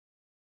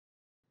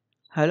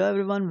Hello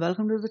everyone,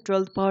 welcome to the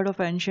 12th part of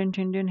ancient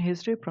Indian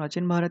history.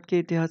 प्राचीन भारत के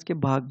इतिहास के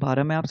भाग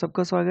 12 में आप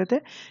सबका स्वागत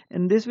है।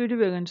 In this video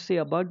we are going to see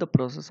about the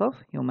process of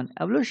human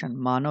evolution.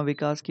 मानव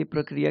विकास की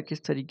प्रक्रिया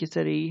किस तरीके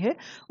से रही है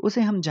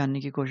उसे हम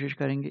जानने की कोशिश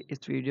करेंगे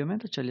इस वीडियो में।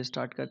 तो चलिए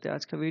स्टार्ट करते हैं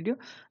आज का video.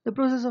 The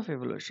process of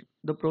evolution.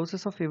 The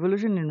process of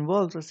evolution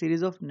involves a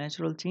series of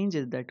natural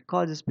changes that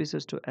cause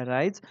species to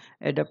arise,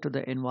 adapt to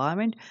the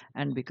environment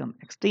and become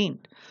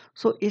extinct.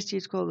 सो इस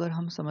चीज़ को अगर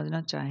हम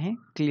समझना चाहें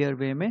क्लियर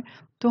वे में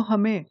तो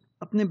हमें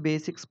अपने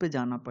बेसिक्स पे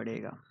जाना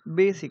पड़ेगा।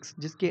 बेसिक्स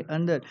जिसके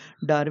अंदर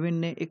डार्विन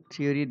ने एक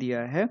थ्योरी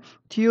दिया है,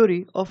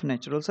 theory of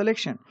natural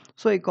selection.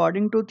 So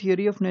according to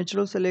theory of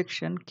natural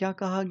selection क्या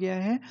कहा गया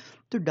है,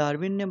 तो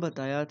डार्विन ने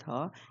बताया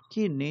था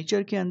कि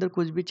नेचर के अंदर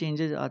कुछ भी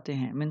चेंजेस आते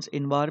हैं, मीन्स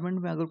इन्वायरमेंट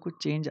में अगर कुछ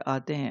चेंज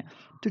आते हैं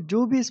तो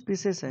जो भी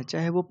स्पीसीज है,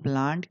 चाहे वो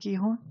प्लांट की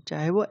हो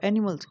चाहे वो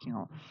एनिमल्स की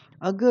हो,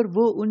 अगर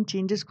वो उन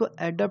चेंजेस को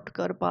एडप्ट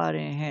कर पा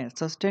रहे हैं,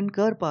 सस्टेन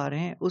कर पा रहे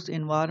हैं उस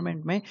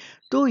इन्वायरमेंट में,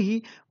 तो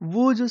ही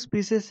वो जो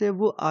स्पीसीज है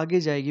वो आगे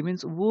जाएगी।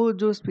 मीन्स वो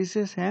जो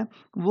स्पीसीज हैं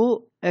वो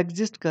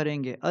एग्जिस्ट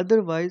करेंगे,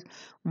 अदरवाइज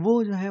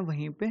वो जो है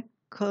वहीं पे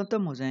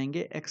खत्म हो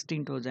जाएंगे,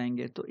 एक्सटिंक्ट हो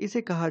जाएंगे। तो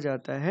इसे कहा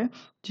जाता है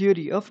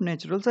theory of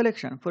natural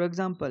selection. For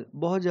example,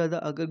 बहुत ज़्यादा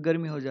अगर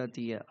गर्मी हो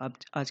जाती है अब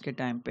आज के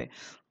टाइम पे,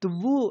 तो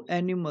वो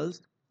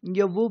एनिमल्स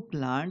या वो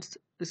प्लांट्स,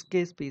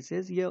 इसके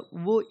स्पीसीज या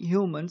वो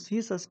ह्यूमंस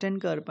ही सस्टेन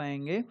कर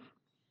पाएंगे,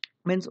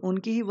 मीन्स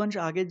उनकी ही वंश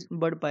आगे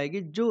बढ़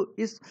पाएगी जो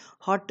इस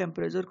हॉट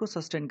टेम्परेचर को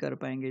सस्टेन कर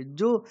पाएंगे।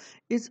 जो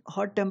इस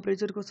हॉट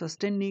टेम्परेचर को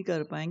सस्टेन नहीं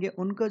कर पाएंगे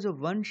उनका जो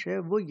वंश है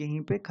वो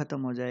यहीं पे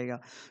ख़त्म हो जाएगा।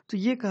 तो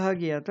ये कहा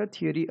गया था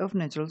थ्योरी ऑफ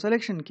नेचुरल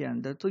सिलेक्शन के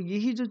अंदर। तो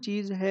यही जो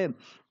चीज़ है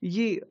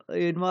ये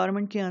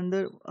इन्वायरमेंट के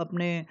अंदर,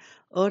 अपने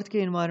अर्थ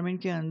के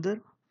इन्वायरमेंट के अंदर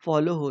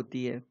फॉलो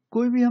होती है।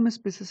 कोई भी हम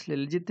स्पीसीज ले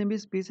लें, जितने भी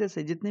स्पीसीज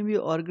है, जितने भी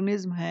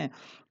ऑर्गेनिज्म हैं,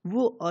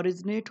 वो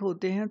ओरिजिनेट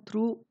होते हैं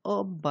through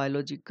a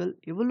biological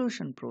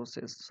evolution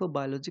process. So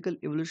biological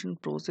evolution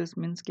process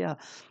means क्या,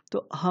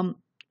 तो हम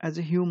एज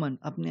ए ह्यूमन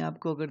अपने आप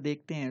को अगर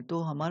देखते हैं तो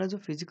हमारा जो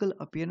फिजिकल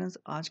अपीयरेंस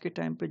आज के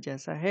टाइम पे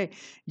जैसा है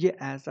ये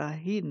ऐसा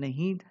ही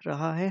नहीं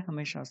रहा है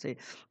हमेशा से।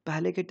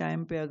 पहले के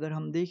टाइम पे अगर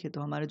हम देखें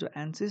तो हमारे जो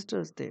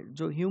एंसेस्टर्स थे,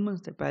 जो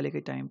ह्यूमंस थे पहले के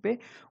टाइम पे,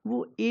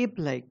 वो एप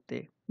लाइक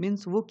थे।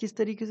 मीन्स वो किस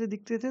तरीके से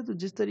दिखते थे, तो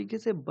जिस तरीके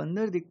से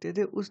बंदर दिखते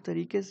थे उस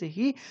तरीके से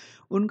ही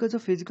उनका जो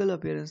फिजिकल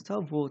अपीयरेंस था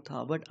वो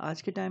था। बट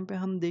आज के टाइम पे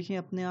हम देखें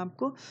अपने आप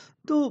को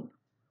तो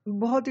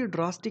बहुत ही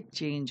ड्रास्टिक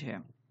चेंज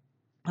है।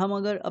 हम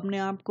अगर अपने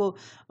आप को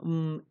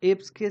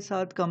एप्स के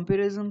साथ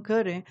कंपैरिजन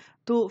करें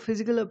तो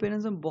फिजिकल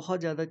अपीयरेंस में बहुत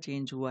ज़्यादा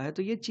चेंज हुआ है।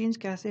 तो ये चेंज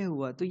कैसे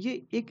हुआ, तो ये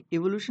एक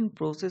इवोल्यूशन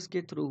प्रोसेस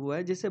के थ्रू हुआ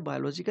है जिसे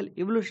बायोलॉजिकल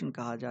इवोल्यूशन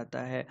कहा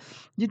जाता है।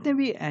 जितने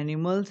भी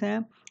एनिमल्स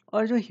हैं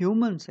और जो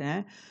ह्यूमंस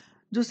हैं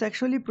जो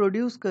सेक्सुअली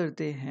प्रोड्यूस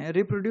करते हैं,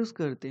 रिप्रोड्यूस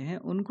करते हैं,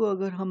 उनको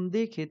अगर हम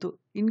देखें तो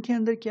इनके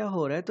अंदर क्या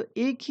हो रहा है, तो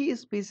एक ही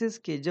स्पीसीज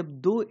के जब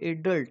दो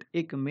एडल्ट,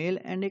 एक मेल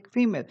एंड एक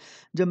फीमेल,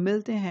 जब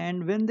मिलते हैं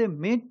and when they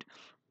meet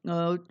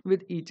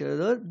with each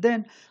other,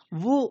 then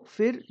वो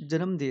फिर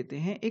जन्म देते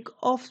हैं एक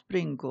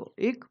ऑफस्प्रिंग को,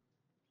 एक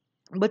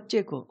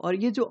बच्चे को। और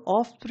ये जो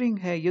ऑफस्प्रिंग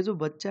है, ये जो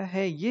बच्चा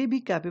है, ये भी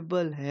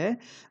कैपेबल है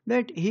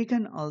that he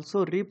can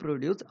also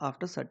reproduce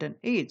after certain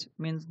age.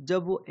 Means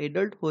जब वो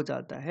एडल्ट हो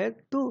जाता है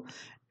तो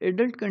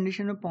एडल्ट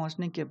कंडीशन में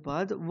पहुंचने के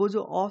बाद वो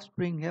जो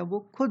ऑफस्प्रिंग है वो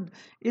खुद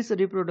इस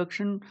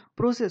रिप्रोडक्शन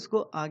प्रोसेस को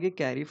आगे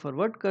कैरी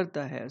फॉरवर्ड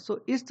करता है। सो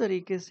इस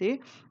तरीके से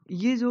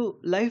ये जो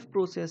लाइफ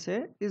प्रोसेस है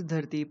इस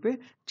धरती पे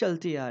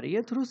चलती आ रही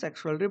है थ्रू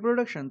सेक्सुअल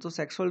रिप्रोडक्शन। तो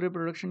सेक्सुअल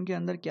रिप्रोडक्शन के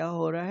अंदर क्या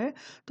हो रहा है,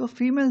 तो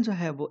फीमेल जो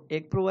है वो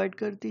एग प्रोवाइड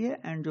करती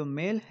है एंड जो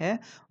मेल है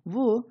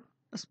वो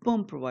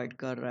स्पर्म प्रोवाइड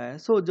कर रहा है।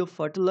 सो जो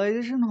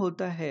फर्टिलाइजेशन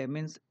होता है,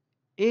 मीन्स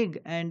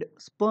एग एंड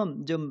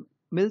स्पर्म जब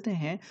मिलते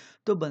हैं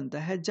तो बनता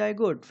है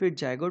जाइगोट। फिर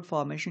जाइगोट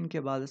फॉर्मेशन के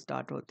बाद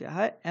स्टार्ट होता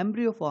है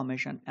एम्ब्रियो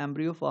फॉर्मेशन।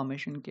 एम्ब्रियो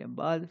फॉर्मेशन के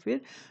बाद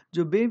फिर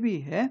जो बेबी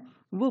है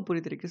वो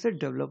पूरी तरीके से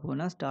डेवलप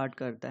होना स्टार्ट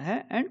करता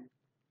है एंड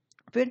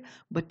फिर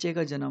बच्चे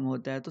का जन्म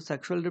होता है। तो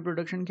सेक्सुअल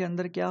रिप्रोडक्शन के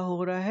अंदर क्या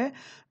हो रहा है,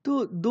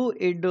 तो दो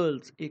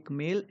एडल्ट्स, एक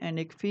मेल एंड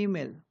एक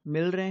फीमेल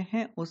मिल रहे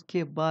हैं,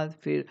 उसके बाद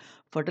फिर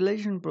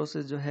फर्टिलाइजेशन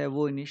प्रोसेस जो है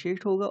वो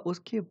इनिशिएट होगा,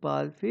 उसके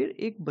बाद फिर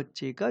एक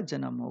बच्चे का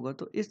जन्म होगा।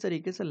 तो इस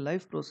तरीके से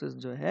लाइफ प्रोसेस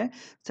जो है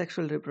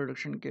सेक्सुअल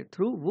रिप्रोडक्शन के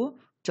थ्रू वो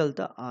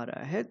चलता आ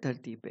रहा है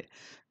धरती पे।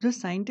 जो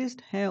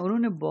साइंटिस्ट हैं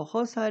उन्होंने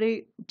बहुत सारे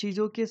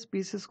चीज़ों के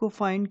स्पीसीज को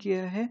फाइंड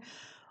किया है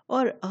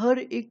और हर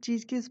एक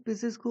चीज़ के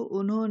स्पीसीज को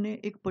उन्होंने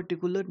एक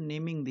पर्टिकुलर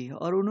नेमिंग दी है।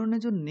 और उन्होंने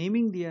जो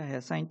नेमिंग दिया है,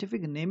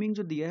 साइंटिफिक नेमिंग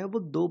जो दिया है, वो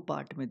दो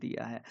पार्ट में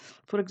दिया है।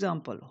 फॉर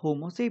एग्जांपल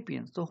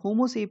होमोसेपियंस, तो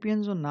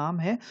होमोसेपियंस जो नाम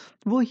है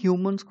वो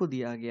ह्यूमंस को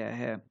दिया गया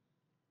है।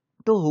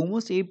 तो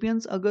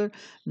होमोसेपियंस अगर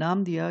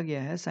नाम दिया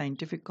गया है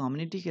साइंटिफिक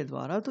कम्युनिटी के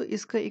द्वारा तो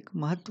इसका एक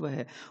महत्व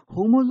है।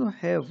 होमो जो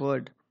है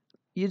वर्ड,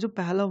 ये जो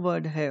पहला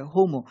वर्ड है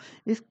होमो,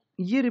 इस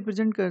ये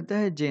रिप्रेजेंट करता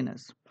है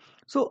जेनस।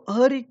 सो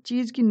हर एक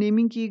चीज़ की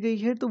नेमिंग की गई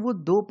है तो वो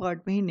दो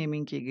पार्ट में ही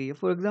नेमिंग की गई है।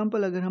 फॉर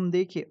एग्जांपल अगर हम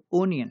देखें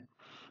ओनियन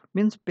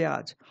मीन्स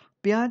प्याज,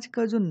 प्याज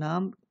का जो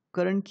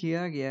नामकरण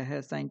किया गया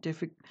है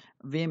साइंटिफिक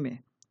वे में,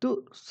 तो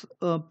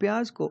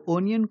प्याज को,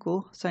 ओनियन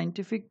को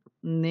साइंटिफिक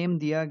नेम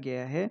दिया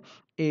गया है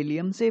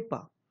एलियम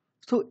सेपा।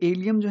 सो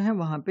एलियम जो है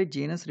वहाँ पे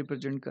जेनस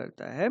रिप्रेजेंट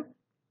करता है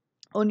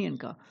ओनियन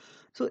का।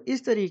 सो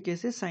इस तरीके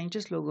से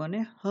साइंटिस्ट लोगों ने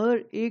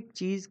हर एक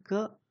चीज़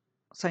का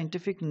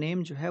साइंटिफिक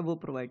नेम जो है वो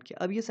प्रोवाइड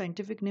किया। अब ये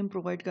साइंटिफिक नेम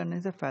प्रोवाइड करने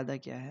से फ़ायदा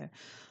क्या है?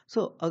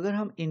 अगर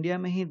हम इंडिया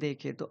में ही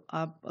देखें तो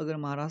आप अगर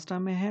महाराष्ट्र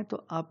में हैं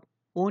तो आप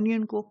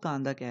ओनियन को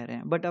कांदा कह रहे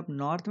हैं, बट आप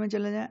नॉर्थ में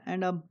चले जाएं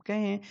एंड आप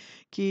कहें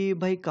कि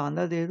भाई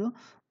कांदा दे दो,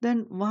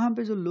 देन वहाँ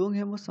पे जो लोग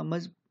हैं वो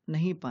समझ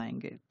नहीं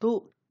पाएंगे। तो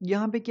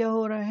यहाँ पे क्या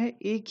हो रहा है,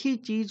 एक ही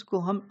चीज़ को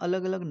हम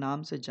अलग अलग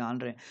नाम से जान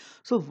रहे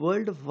हैं।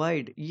 वर्ल्ड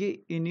वाइड ये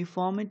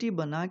यूनिफॉर्मिटी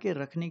बना के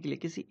रखने के लिए,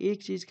 किसी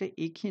एक चीज़ का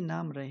एक ही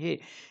नाम रहे,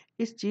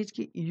 इस चीज़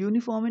की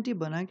यूनिफॉर्मिटी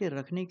बना के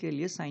रखने के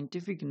लिए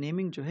साइंटिफिक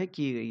नेमिंग जो है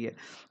की गई है।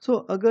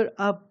 अगर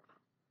आप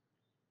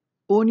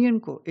ओनियन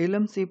को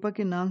एलम सेपा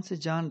के नाम से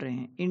जान रहे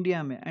हैं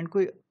इंडिया में, एंड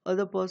कोई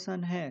अदर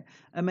पर्सन है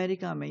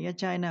अमेरिका में या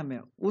चाइना में,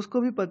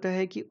 उसको भी पता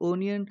है कि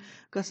ओनियन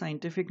का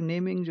साइंटिफिक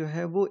नेमिंग जो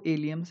है वो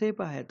एलियम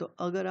सेपा है, तो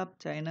अगर आप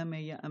चाइना में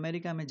या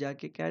अमेरिका में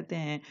जाके कहते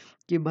हैं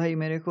कि भाई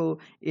मेरे को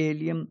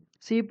एलियम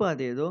सेपा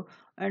दे दो,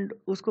 एंड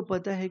उसको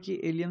पता है कि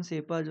एलियम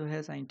सेपा जो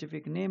है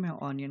साइंटिफिक नेम है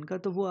ऑनियन का,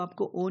 तो वो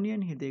आपको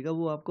ओनियन ही देगा,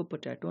 वो आपको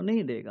पोटैटो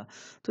नहीं देगा।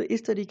 तो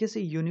इस तरीके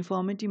से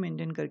यूनिफॉर्मिटी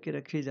मेंटेन करके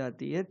रखी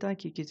जाती है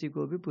ताकि किसी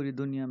को भी पूरी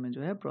दुनिया में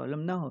जो है प्रॉब्लम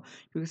ना हो,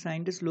 क्योंकि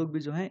साइंटिस्ट लोग भी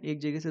जो हैं एक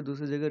जगह से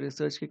दूसरी जगह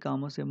रिसर्च के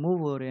कामों से मूव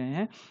हो रहे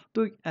हैं।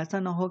 तो ऐसा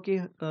ना हो कि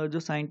जो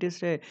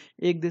साइंटिस्ट है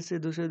एक देश से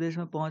दूसरे देश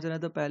में पहुंच रहा है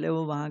तो पहले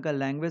वो वहाँ का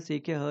लैंग्वेज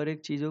सीखे, हर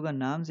एक चीज़ों का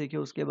नाम सीखे,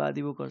 उसके बाद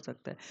ही वो कर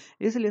सकता है।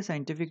 इसलिए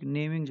साइंटिफिक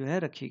नेमिंग जो है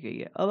रखी गई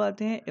है। अब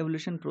आते हैं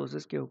एवोल्यूशन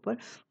प्रोसेस के ऊपर।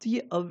 तो ये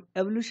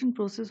एवोल्यूशन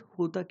प्रोसेस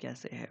होता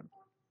कैसे है,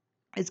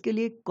 इसके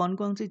लिए कौन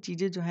कौन सी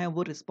चीज़ें जो हैं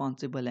वो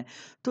रिस्पॉन्सिबल हैं।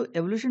 तो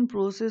एवोल्यूशन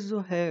प्रोसेस जो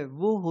है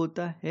वो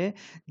होता है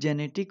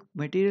जेनेटिक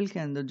मटेरियल के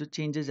अंदर जो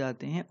चेंजेस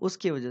आते हैं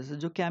उसके वजह से,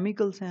 जो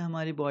केमिकल्स हैं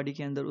हमारी बॉडी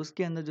के अंदर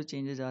उसके अंदर जो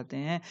चेंजेस आते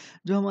हैं,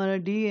 जो हमारा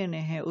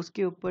डीएनए है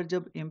उसके ऊपर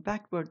जब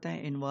इम्पैक्ट पड़ता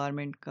है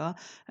इन्वायरमेंट का,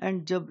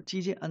 एंड जब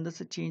चीज़ें अंदर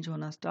से चेंज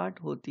होना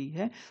स्टार्ट होती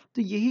है,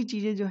 तो यही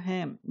चीज़ें जो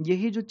हैं,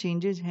 यही जो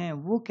चेंजेस हैं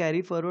वो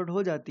कैरी फॉरवर्ड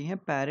हो जाती हैं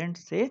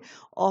पेरेंट्स से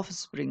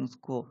ऑफस्प्रिंग्स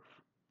को।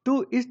 तो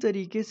इस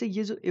तरीके से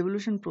ये जो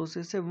एवोल्यूशन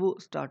प्रोसेस है वो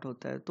स्टार्ट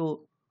होता है। तो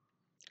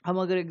हम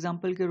अगर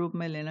एग्जांपल के रूप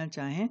में लेना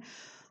चाहें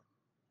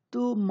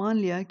तो मान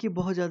लिया कि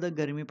बहुत ज़्यादा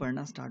गर्मी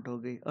पड़ना स्टार्ट हो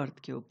गई अर्थ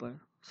के ऊपर।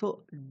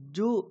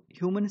 जो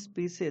ह्यूमन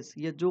स्पीसीज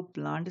या जो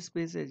प्लांट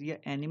स्पीसीज या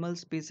एनिमल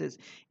स्पीसीज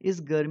इस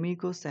गर्मी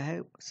को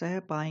सह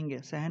पाएंगे,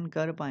 सहन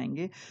कर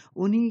पाएंगे,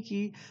 उन्हीं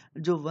की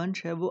जो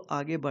वंश है वो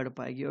आगे बढ़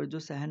पाएगी, और जो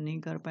सहन नहीं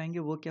कर पाएंगे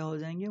वो क्या हो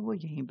जाएंगे, वो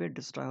यहीं पे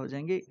डिस्ट्रॉय हो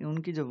जाएंगे,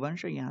 उनकी जो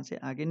वंश है यहाँ से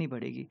आगे नहीं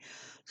बढ़ेगी।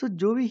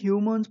 जो भी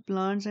ह्यूमंस,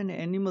 प्लांट्स एंड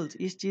एनिमल्स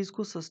इस चीज़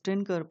को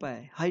सस्टेन कर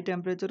पाए, हाई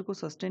टेम्परेचर को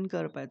सस्टेन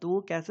कर पाए, तो वो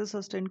कैसे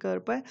सस्टेन कर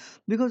पाए,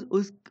 बिकॉज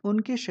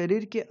उनके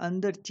शरीर के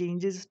अंदर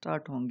चेंजेस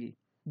स्टार्ट होंगी,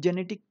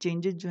 जेनेटिक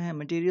चेंजेस जो है,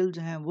 मटेरियल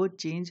जो है वो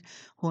चेंज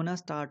होना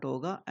स्टार्ट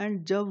होगा,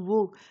 एंड जब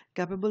वो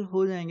कैपेबल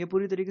हो जाएंगे,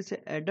 पूरी तरीके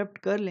से एडप्ट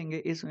कर लेंगे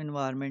इस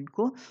एनवायरनमेंट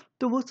को,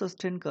 तो वो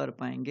सस्टेन कर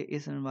पाएंगे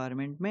इस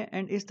एनवायरनमेंट में,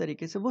 एंड इस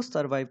तरीके से वो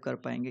सर्वाइव कर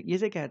पाएंगे।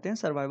 इसे कहते हैं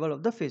सर्वाइवल ऑफ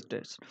द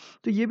फिटेस्ट।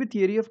 तो ये भी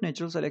थियरी ऑफ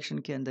नेचुरल सिलेक्शन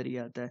के अंदर ही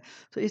आता है।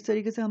 इस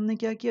तरीके से हमने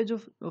क्या किया, जो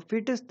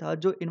फिटेस्ट था,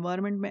 जो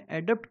एनवायरनमेंट में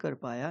एडप्ट कर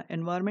पाया,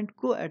 एनवायरनमेंट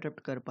को एडप्ट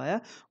कर पाया,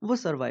 वो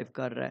सर्वाइव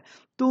कर रहा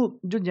है। तो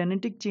जो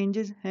जेनेटिक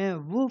चेंजेस हैं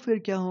वो फिर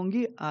क्या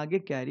होंगी, आगे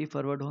कैरी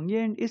फॉरवर्ड होंगे,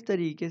 एंड इस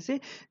तरीके से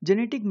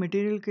जेनेटिक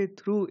मटेरियल के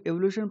थ्रू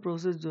एवोल्यूशन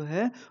प्रोसेस जो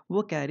है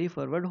वो कैरी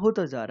फॉरवर्ड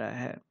होता जा रहा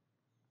है।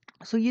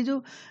 ये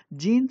जो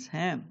जीन्स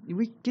हैं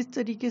वे किस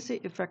तरीके से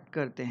इफ़ेक्ट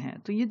करते हैं,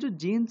 तो ये जो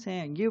जीन्स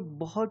हैं ये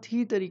बहुत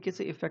ही तरीके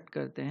से इफ़ेक्ट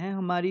करते हैं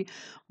हमारी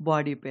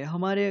बॉडी पे।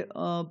 हमारे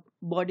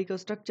बॉडी का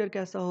स्ट्रक्चर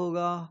कैसा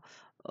होगा,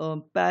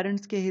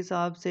 पेरेंट्स के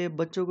हिसाब से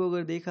बच्चों को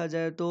अगर देखा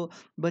जाए तो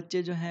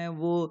बच्चे जो हैं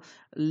वो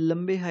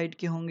लंबे हाइट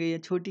के होंगे या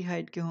छोटी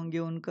हाइट के होंगे,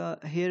 उनका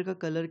हेयर का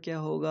कलर क्या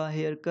होगा,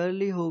 हेयर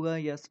कर्ली होगा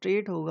या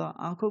स्ट्रेट होगा,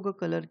 आंखों का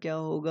कलर क्या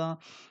होगा,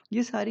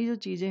 ये सारी जो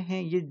चीज़ें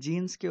हैं ये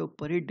जीन्स के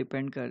ऊपर ही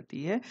डिपेंड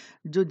करती है।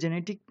 जो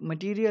जेनेटिक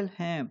मटेरियल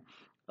हैं,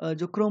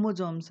 जो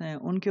क्रोमोसोम्स हैं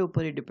उनके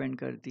ऊपर ही डिपेंड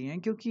करती हैं,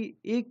 क्योंकि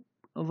एक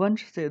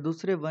वंश से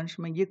दूसरे वंश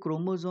में ये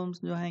क्रोमोसोम्स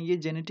जो हैं, ये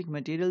जेनेटिक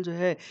मटेरियल जो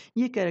है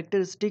ये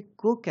कैरेक्टरिस्टिक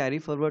को कैरी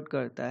फॉरवर्ड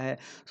करता है।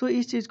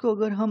 इस चीज़ को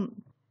अगर हम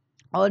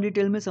और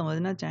डिटेल में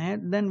समझना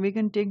चाहें, then we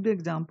can take the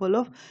example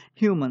of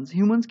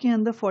humans के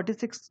अंदर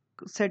 46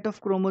 सेट ऑफ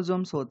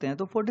क्रोमोसोम्स होते हैं।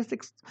 तो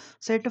 46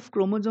 सेट ऑफ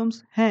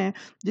क्रोमोसोम्स हैं,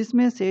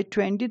 जिसमें से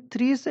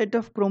 23 सेट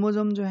ऑफ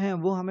क्रोमोसोम जो हैं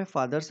वो हमें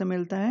फादर से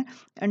मिलता है,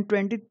 एंड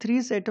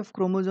 23 सेट ऑफ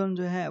क्रोमोसोम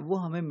जो है वो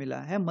हमें मिला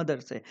है मदर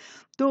से।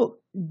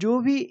 तो जो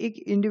भी एक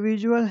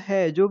इंडिविजुअल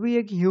है, जो भी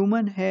एक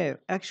ह्यूमन है,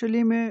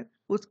 एक्चुअली में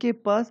उसके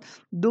पास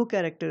दो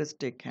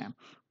कैरेक्टरिस्टिक हैं।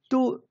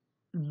 तो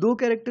दो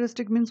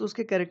कैरेक्टरिस्टिक मीन्स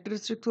उसके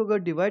कैरेक्टरिस्टिक्स को अगर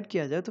डिवाइड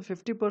किया जाए तो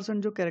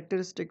 50% जो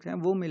कैरेक्टरिस्टिक्स हैं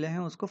वो मिले हैं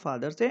उसको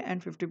फादर से,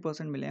 एंड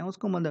 50% मिले हैं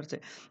उसको मदर से।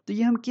 तो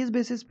ये हम किस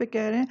बेसिस पे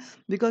कह रहे हैं,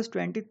 बिकॉज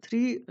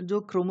 23 जो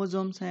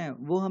क्रोमोसोम्स हैं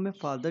वो हमें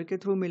फादर के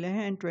थ्रू मिले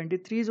हैं, एंड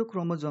 23 जो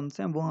क्रोमोसोम्स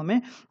हैं वो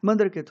हमें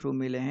मदर के थ्रू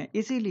मिले हैं।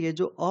 इसीलिए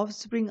जो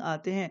ऑफस्प्रिंग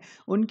आते हैं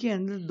उनके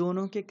अंदर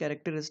दोनों के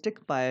कैरेक्टरिस्टिक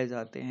पाए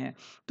जाते हैं।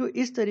 तो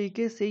इस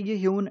तरीके से ये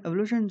ह्यूमन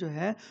एवोल्यूशन जो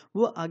है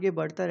वो आगे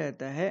बढ़ता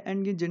रहता है,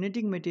 एंड ये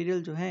जेनेटिक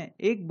मटेरियल जो है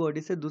एक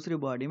बॉडी से दूसरी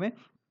बॉडी में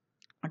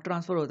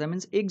ट्रांसफर होता है,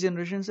 मीन्स एक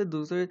जनरेशन से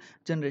दूसरे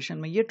जनरेशन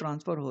में ये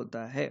ट्रांसफर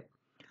होता है।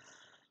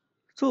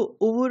 So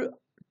over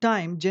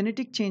time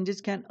genetic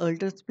changes can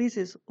alter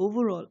species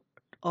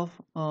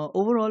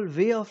overall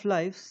way of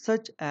life,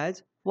 such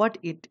as what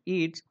it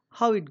eats,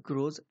 how it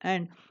grows,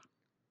 and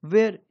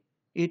where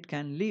it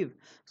can live.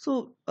 So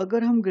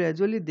अगर हम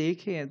ग्रेजुअली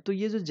देखें तो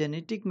ये जो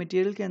जेनेटिक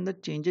मटेरियल के अंदर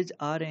चेंजेस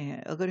आ रहे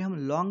हैं, अगर हम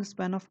लॉन्ग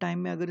स्पैन ऑफ टाइम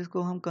में अगर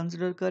इसको हम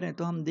कंसिडर करें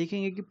तो हम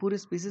देखेंगे कि पूरे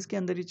स्पीसीज के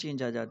अंदर ही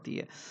चेंज आ जाती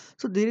है।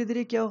 सो धीरे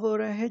धीरे क्या हो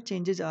रहा है,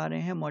 चेंजेस आ रहे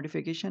हैं,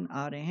 मॉडिफिकेशन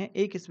आ रहे हैं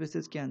एक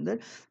स्पीसीज के अंदर।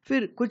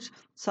 फिर कुछ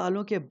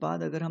सालों के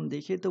बाद अगर हम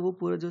देखें तो वो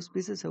पूरा जो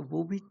स्पीसीज है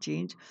वो भी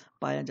चेंज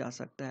पाया जा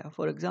सकता है।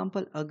 फॉर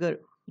एग्जाम्पल, अगर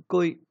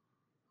कोई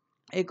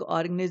एक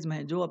ऑर्गेनिज्म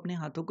है जो अपने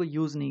हाथों को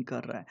यूज़ नहीं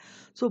कर रहा है,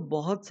 सो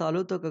बहुत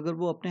सालों तक अगर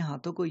वो अपने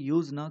हाथों को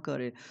यूज़ ना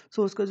करे,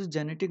 सो उसका जो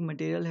जेनेटिक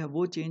मटेरियल है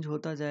वो चेंज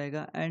होता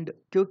जाएगा। एंड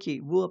क्योंकि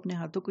वो अपने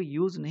हाथों को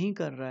यूज़ नहीं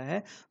कर रहा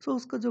है, सो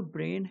उसका जो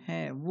ब्रेन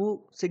है वो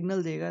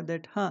सिग्नल देगा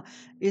दैट हाँ,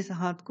 इस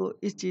हाथ को,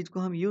 इस चीज़ को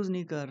हम यूज़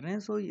नहीं कर रहे हैं,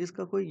 सो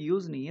इसका कोई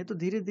यूज़ नहीं है। तो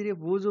धीरे धीरे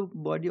वो जो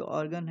बॉडी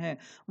ऑर्गन है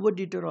वो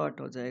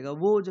डिटोरॉट हो जाएगा,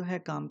 वो जो है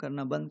काम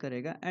करना बंद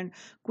करेगा। एंड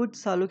कुछ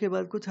सालों के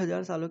बाद, कुछ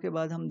हज़ार सालों के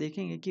बाद हम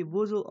देखेंगे कि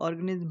वो जो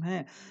ऑर्गेनिज्म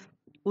है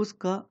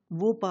उसका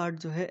वो पार्ट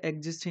जो है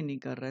एग्जिस्ट ही नहीं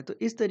कर रहा है। तो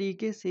इस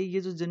तरीके से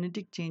ये जो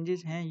जेनेटिक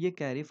चेंजेस हैं ये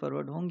कैरी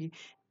फॉरवर्ड होंगी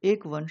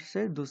एक वंश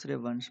से दूसरे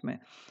वंश में।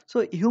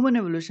 So human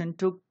evolution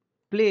took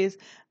place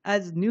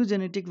as new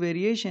genetic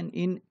variation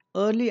in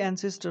early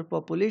ancestor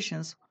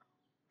populations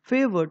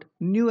favored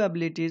new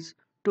abilities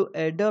to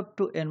adapt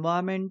to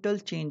environmental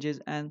changes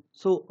and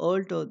so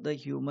alter the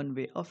human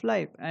way of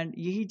life। and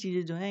यही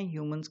चीज़ें जो हैं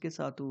humans के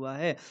साथ हुआ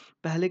है।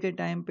 पहले के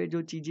टाइम पे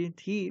जो चीज़ें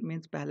थी,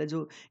 मीन्स पहले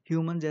जो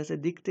ह्यूमन जैसे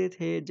दिखते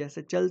थे,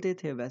 जैसे चलते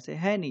थे, वैसे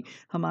है नहीं।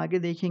 हम आगे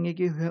देखेंगे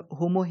कि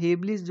होमो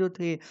हेबलिस जो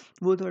थे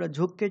वो थोड़ा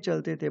झुक के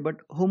चलते थे,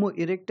 बट होमो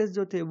इरेक्टस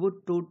जो थे वो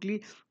टोटली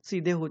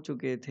सीधे हो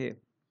चुके थे,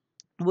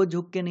 वो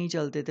झुक के नहीं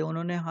चलते थे।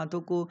 उन्होंने हाथों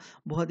को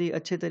बहुत ही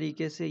अच्छे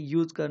तरीके से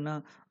यूज़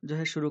करना जो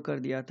है शुरू कर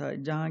दिया था।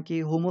 जहाँ की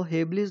होमो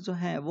हेबलिस जो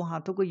हैं वो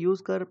हाथों को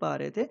यूज़ कर पा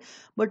रहे थे,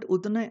 बट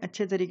उतने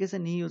अच्छे तरीके से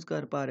नहीं यूज़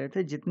कर पा रहे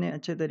थे जितने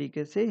अच्छे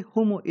तरीके से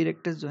होमो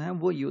इरेक्टस जो हैं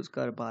वो यूज़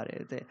कर पा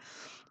रहे थे।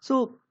 सो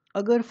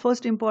अगर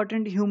फर्स्ट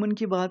इंपॉर्टेंट ह्यूमन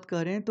की बात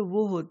करें तो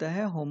वो होता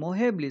है होमो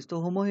हेबलिस। तो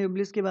होमो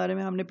हेबलिस के बारे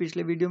में हमने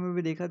पिछले वीडियो में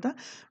भी देखा था,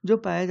 जो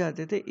पाए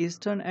जाते थे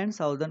ईस्टर्न एंड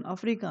साउदर्न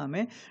अफ्रीका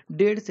में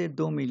 1.5 से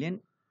 2 मिलियन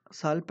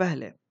साल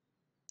पहले।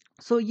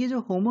 सो ये जो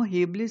होमो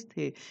हेबलिस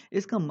थे,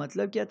 इसका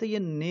मतलब क्या था, ये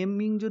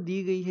नेमिंग जो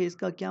दी गई है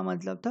इसका क्या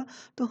मतलब था?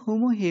 तो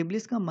होमो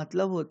हेबलिस का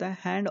मतलब होता है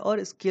हैंड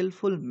और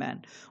स्किलफुल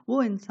मैन।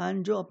 वो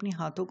इंसान जो अपनी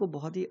हाथों को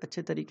बहुत ही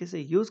अच्छे तरीके से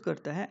यूज़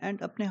करता है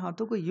एंड अपने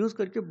हाथों को यूज़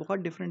करके बहुत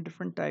डिफरेंट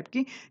डिफरेंट टाइप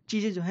की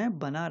चीज़ें जो है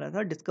बना रहा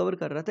था, डिस्कवर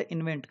कर रहा था,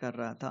 इन्वेंट कर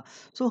रहा था।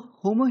 सो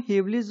होमो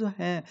हेबलिस जो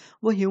है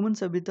वो ह्यूमन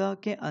सभ्यता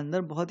के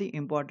अंदर बहुत ही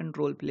इंपॉर्टेंट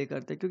रोल प्ले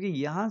करते हैं, क्योंकि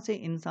यहाँ से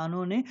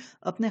इंसानों ने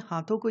अपने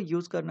हाथों को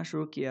यूज़ करना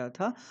शुरू किया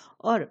था।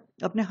 और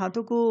अपने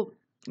हाथों को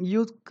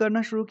यूज़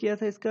करना शुरू किया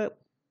था, इसका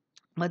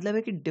मतलब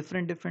है कि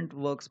डिफरेंट डिफरेंट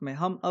वर्क्स में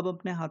हम अब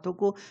अपने हाथों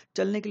को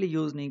चलने के लिए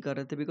यूज़ नहीं कर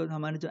रहे थे, बिकॉज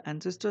हमारे जो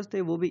एंसेस्टर्स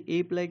थे वो भी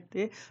एप लाइक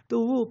थे,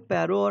 तो वो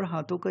पैरों और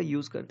हाथों का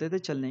यूज़ करते थे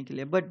चलने के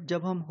लिए। बट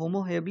जब हम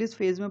होमो हेबलिस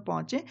फेज में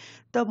पहुंचे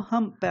तब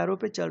हम पैरों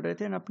पे चल रहे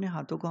थे और अपने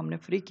हाथों को हमने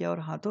फ्री किया और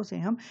हाथों से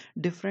हम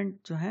डिफरेंट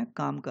जो है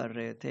काम कर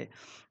रहे थे।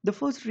 The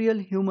first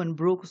real human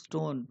broke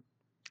stone,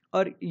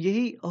 और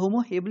यही होमो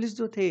हेबलिस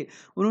जो थे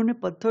उन्होंने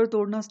पत्थर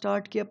तोड़ना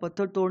स्टार्ट किया।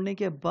 पत्थर तोड़ने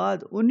के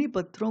बाद उन्हीं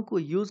पत्थरों को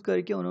यूज़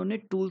करके उन्होंने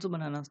टूल्स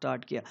बनाना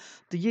स्टार्ट किया,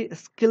 तो ये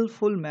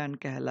स्किलफुल मैन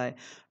कहलाए।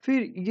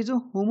 फिर ये जो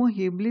होमो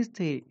हेबलिस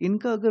थे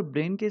इनका अगर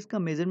ब्रेन के इसका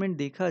मेजरमेंट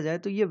देखा जाए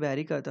तो ये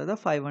वेरी करता था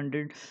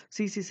 500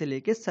 सीसी से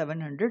लेके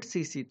 700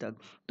 सीसी तक।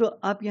 तो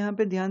आप यहाँ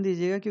पे ध्यान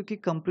दीजिएगा, क्योंकि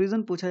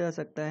कंपेरिजन पूछा जा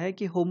सकता है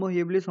कि होमो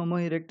हेबलिस, होमो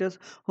erectus,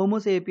 homo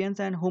sapiens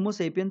and homo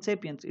sapiens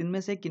sapiens, इनमें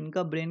से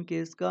किनका ब्रेन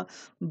के इसका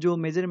जो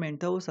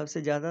मेजरमेंट था वो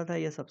सबसे ज़्यादा था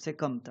या सबसे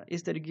कम था,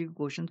 इस तरीके के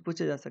क्वेश्चन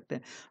पूछे जा सकते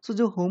हैं। सो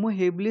जो होमो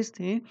हेबलिस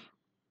थे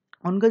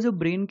उनका जो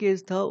ब्रेन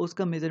केस था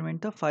उसका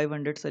मेजरमेंट था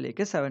 500 से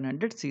लेकर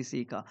 700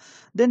 सीसी का।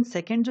 देन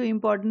सेकंड जो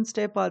इंपॉर्टेंट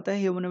स्टेप आता है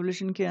ह्यूमन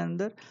एवोल्यूशन के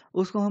अंदर,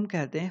 उसको हम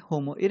कहते हैं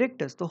होमो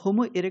इरेक्टस। तो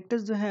होमो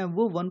इरेक्टस जो है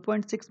वो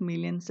 1.6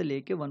 मिलियन से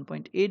लेकर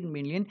 1.8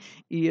 मिलियन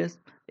ईयर्स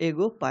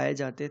एगो पाए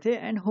जाते थे।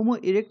 एंड होमो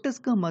इरेक्टस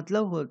का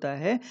मतलब होता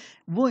है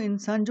वो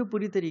इंसान जो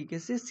पूरी तरीके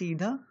से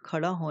सीधा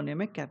खड़ा होने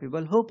में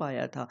कैपेबल हो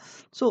पाया था।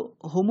 सो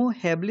होमो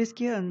हेबलिस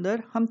के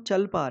अंदर हम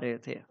चल पा रहे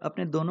थे,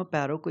 अपने दोनों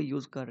पैरों को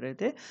यूज़ कर रहे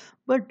थे,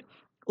 बट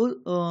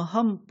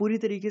हम पूरी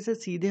तरीके से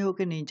सीधे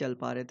होके नहीं चल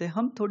पा रहे थे,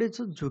 हम थोड़े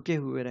से झुके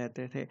हुए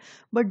रहते थे।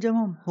 बट जब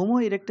हम होमो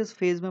इरेक्टस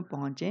फेज में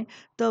पहुंचे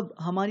तब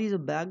हमारी जो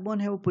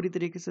बैकबोन है वो पूरी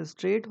तरीके से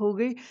स्ट्रेट हो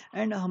गई।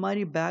 एंड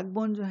हमारी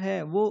बैकबोन जो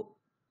है वो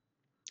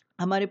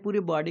हमारे पूरी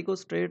बॉडी को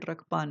स्ट्रेट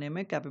रख पाने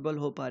में कैपेबल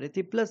हो पा रही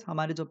थी, प्लस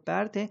हमारे जो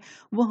पैर थे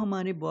वो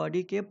हमारी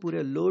बॉडी के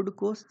पूरे लोड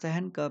को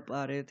सहन कर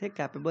पा रहे थे,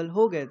 कैपेबल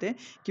हो गए थे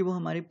कि वो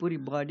हमारी पूरी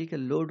बॉडी के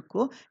लोड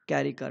को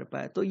कैरी कर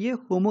पाए। तो ये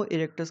होमो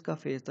इरेक्टस का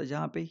फेज था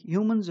जहाँ पे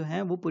ह्यूमन जो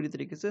हैं वो पूरी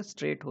तरीके से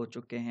स्ट्रेट हो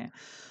चुके हैं।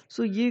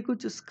 सो ये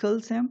कुछ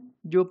स्किल्स हैं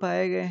जो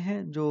पाए गए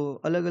हैं,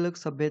 जो अलग अलग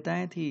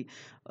सभ्यताएं थी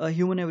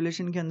ह्यूमन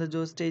एवोल्यूशन के अंदर,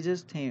 जो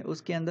स्टेजेस थे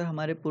उसके अंदर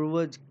हमारे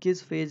पूर्वज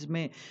किस फेज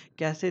में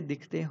कैसे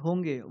दिखते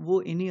होंगे,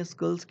 वो इन्हीं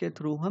स्कल्स के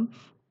थ्रू हम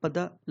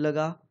पता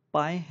लगा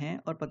पाए हैं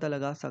और पता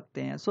लगा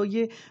सकते हैं। सो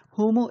ये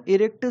होमो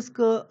इरेक्टस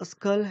का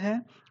स्कल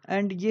है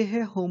एंड ये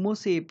है होमो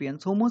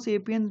सेपियंस। होमो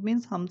सेपियंस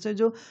मीन्स हमसे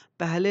जो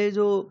पहले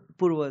जो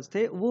पूर्वज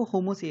थे वो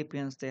होमो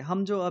सेपियंस थे।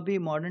 हम जो अभी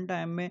मॉडर्न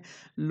टाइम में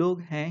लोग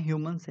हैं,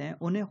 ह्यूमंस हैं,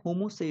 उन्हें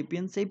होमो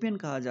सेपियन सेपियन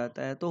कहा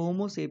जाता है। तो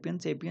होमो सेपियन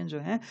सेपियन जो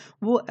है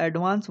वो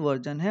एडवांस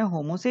वर्जन है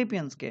होमो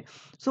सेपियंस के।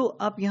 सो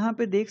आप यहाँ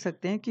पे देख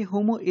सकते हैं कि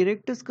होमो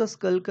इरेक्टस का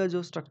स्कल का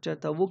जो स्ट्रक्चर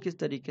था वो किस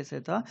तरीके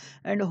से था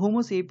एंड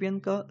होमो सेपियन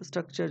का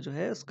स्ट्रक्चर जो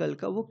है स्कल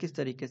का वो किस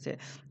तरीके से।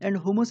 एंड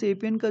होमो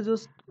सेपियन का जो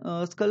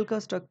स्कल का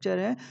स्ट्रक्चर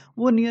है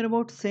वो नियर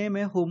अबाउट सेम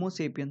है होमो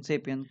सेपियन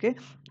सेपियन के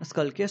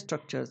स्कल के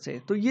स्ट्रक्चर से।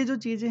 तो ये जो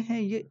चीज़ें हैं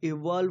ये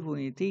इवॉल्व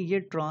हुई थी, ये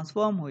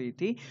ट्रांसफॉर्म हुई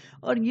थी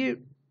और ये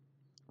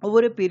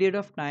over a period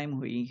of time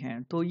हुई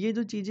हैं। तो ये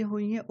जो चीज़ें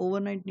हुई हैं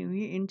ओवरनाइट नहीं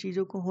हुई, इन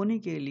चीज़ों को होने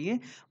के लिए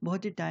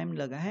बहुत ही टाइम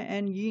लगा है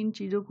एंड ये इन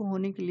चीज़ों को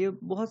होने के लिए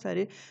बहुत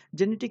सारे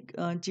जेनेटिक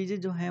चीज़ें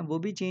जो हैं वो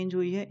भी चेंज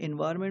हुई है,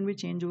 इन्वायरमेंट भी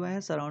चेंज हुआ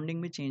है,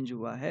 सराउंडिंग भी चेंज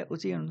हुआ है।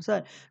 उसी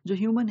अनुसार जो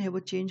ह्यूमन है वो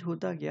चेंज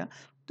होता गया,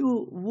 तो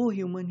वो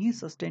ह्यूमन ही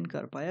सस्टेन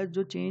कर पाया।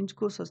 जो चेंज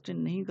को सस्टेन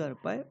नहीं कर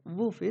पाए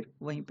वो फिर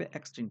वहीं पे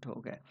एक्सटिंक्ट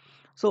हो गए।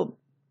 सो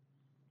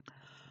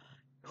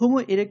होमो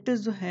इरेक्टस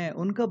जो है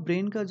उनका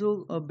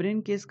ब्रेन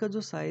केस का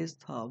जो साइज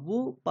था वो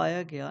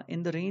पाया गया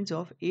in the range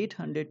of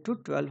 800 to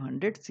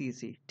 1200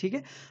 CC. ठीक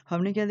है,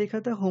 हमने क्या देखा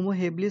था, होमो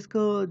हेबिलिस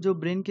का जो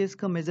ब्रेन केस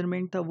का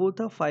मेजरमेंट था वो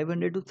था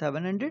 500 टू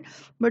 700,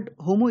 बट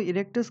होमो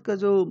इरेक्टस का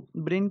जो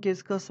ब्रेन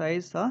केस का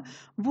साइज था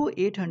वो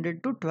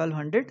 800 टू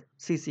 1200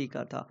 सीसी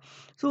का था।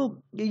 सो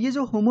ये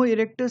जो होमो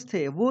इरेक्टस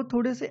थे वो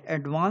थोड़े से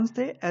एडवांस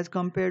थे as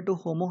compare to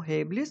homo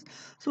habilis.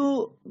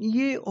 सो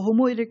ये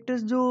होमो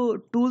इरेक्टस जो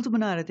टूल्स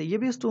बना रहे थे ये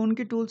भी स्टोन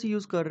के टूल्स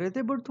यूज़ कर रहे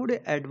थे, बट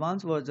थोड़े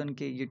एडवांस वर्जन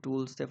के ये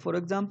टूल्स थे। फॉर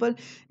एग्जांपल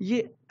ये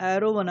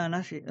एरो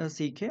बनाना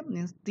सीखे,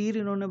 मीन्स तीर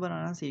इन्होंने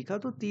बनाना सीखा,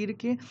 तो तीर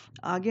के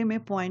आगे में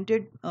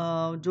पॉइंटेड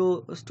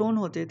जो स्टोन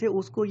होते थे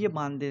उसको ये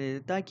बांध दे रहे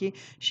थे ताकि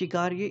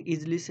शिकार ये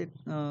इजिली से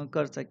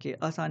कर सके,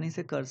 आसानी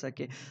से कर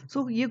सके।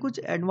 सो ये कुछ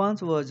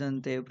एडवांस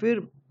वर्जन थे।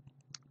 फिर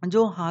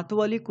जो हाथ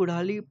वाली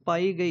कुल्हाड़ी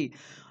पाई गई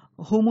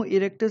होमो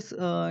इरेक्टस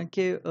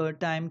के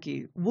टाइम की,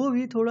 वो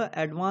भी थोड़ा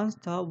एडवांस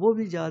था, वो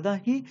भी ज़्यादा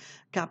ही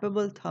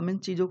कैपेबल था मीन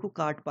चीज़ों को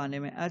काट पाने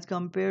में एज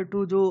कंपेयर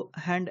टू जो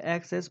हैंड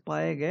एक्सेस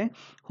पाए गए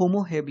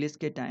होमो हेबिलिस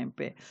के टाइम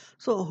पे।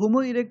 सो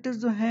होमो इरेक्टस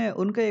जो हैं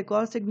उनका एक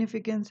और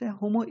सिग्निफिकेंस है,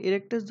 होमो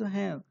इरेक्टस जो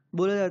हैं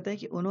बोला जाता है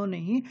कि उन्होंने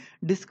ही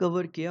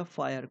डिस्कवर किया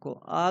फायर को,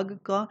 आग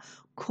का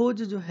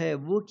खोज जो है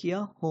वो किया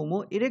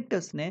होमो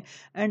इरेक्टस ने।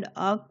 एंड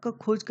आग का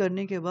खोज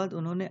करने के बाद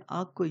उन्होंने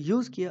आग को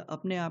यूज़ किया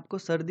अपने आप को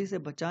सर्दी से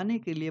बचाने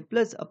के लिए,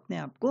 प्लस अपने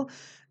आप को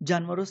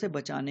जानवरों से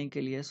बचाने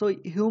के लिए। सो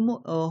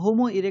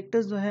होमो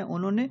इरेक्टस जो है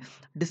उन्होंने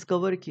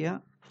डिस्कवर किया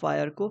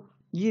फायर को,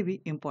 ये भी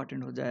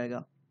इम्पॉर्टेंट हो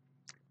जाएगा।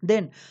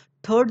 देन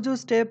थर्ड जो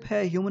स्टेप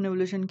है ह्यूमन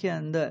एवोल्यूशन के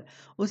अंदर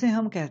उसे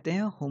हम कहते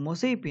हैं होमो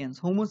सेपियंस।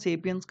 होमो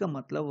सेपियंस का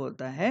मतलब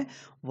होता है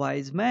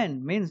वाइज मैन,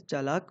 मीन्स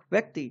चालाक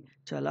व्यक्ति,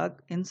 चालाक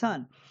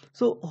इंसान।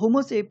 सो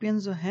होमो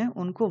सेपियंस जो हैं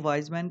उनको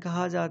वाइज मैन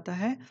कहा जाता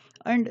है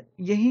एंड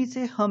यहीं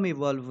से हम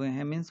इवॉल्व हुए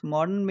हैं, मीन्स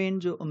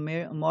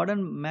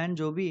मॉडर्न मैन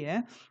जो भी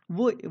है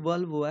वो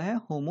इवॉल्व हुआ है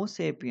होमो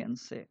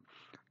सेपियंस से।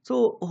 सो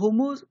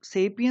होमो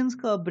सेपियंस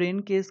का ब्रेन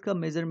केस का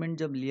मेजरमेंट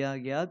जब लिया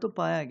गया तो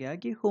पाया गया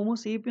कि होमो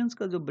सेपियंस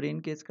का जो ब्रेन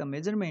केस का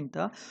मेजरमेंट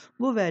था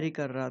वो वैरी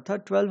कर रहा था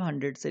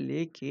 1200 से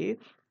लेके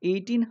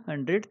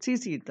 1800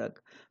 सीसी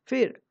तक।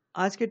 फिर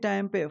आज के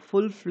टाइम पे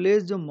फुल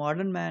फ्लेज जो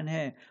मॉडर्न मैन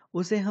है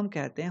उसे हम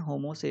कहते हैं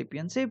होमो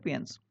सेपियंस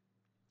सेपियंस।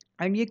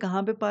 एंड ये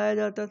कहाँ पे पाया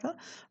जाता था,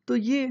 तो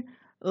ये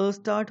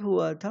स्टार्ट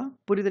हुआ था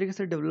पूरी तरीके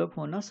से डेवलप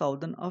होना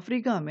साउदर्न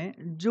अफ्रीका में,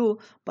 जो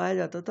पाया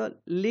जाता था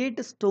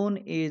लेट स्टोन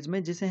एज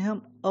में, जिसे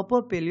हम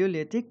अपर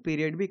पेलियोलिथिक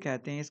पीरियड भी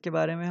कहते हैं। इसके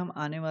बारे में हम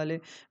आने वाले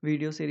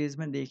वीडियो सीरीज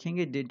में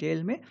देखेंगे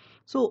डिटेल में।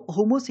 सो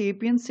होमो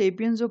सेपियंस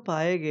सेपियंस जो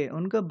पाए गए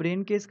उनका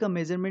ब्रेन केस का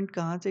मेजरमेंट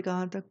कहाँ से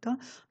कहाँ तक था।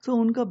 सो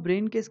उनका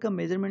ब्रेन केस का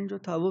मेजरमेंट जो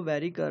था वो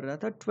वेरी कर रहा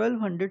था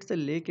 1200 से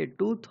लेके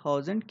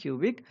 2000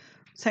 क्यूबिक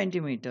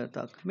सेंटीमीटर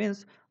तक,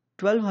 मीन्स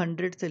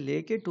 1200 से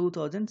लेके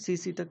 2000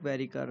 सीसी तक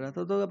वेरी कर रहा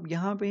था। तो अब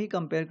यहाँ पे ही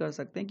कंपेयर कर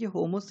सकते हैं कि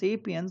होमो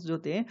सेपियंस जो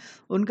थे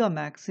उनका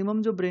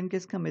मैक्सिमम जो ब्रेन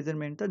केस का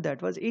मेजरमेंट था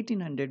दैट वाज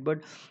 1800,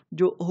 बट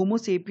जो होमो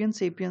सेपियंस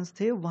सेपियंस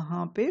थे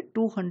वहाँ पे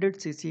 200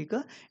 सीसी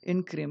का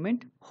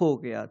इंक्रीमेंट हो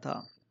गया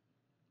था।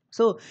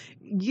 सो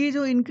ये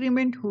जो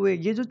इंक्रीमेंट हुए,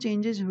 ये जो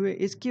चेंजेस हुए,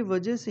 इसकी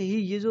वजह से ही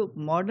ये जो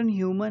मॉडर्न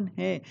ह्यूमन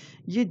है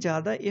ये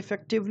ज़्यादा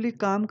इफ़ेक्टिवली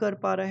काम कर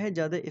पा रहा है,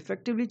 ज़्यादा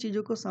इफ़ेक्टिवली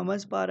चीज़ों को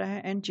समझ पा रहा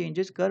है एंड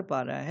चेंजेस कर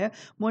पा रहा है,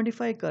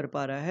 मॉडिफाई कर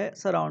पा रहा है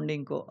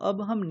सराउंडिंग को।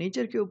 अब हम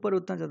नेचर के ऊपर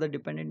उतना ज़्यादा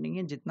डिपेंडेंट नहीं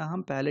है जितना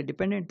हम पहले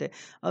डिपेंडेंट थे।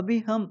 अभी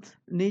हम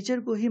नेचर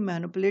को ही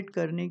मैनिपुलेट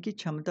करने की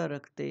क्षमता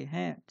रखते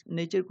हैं,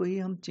 नेचर को ही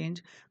हम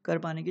चेंज कर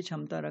पाने की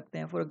क्षमता रखते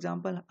हैं। फॉर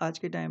एग्जाम्पल आज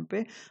के टाइम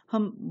पे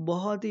हम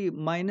बहुत ही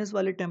माइनस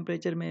वाले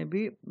टेम्परेचर में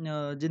भी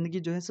ज़िंदगी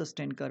जो है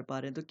सस्टेन कर पा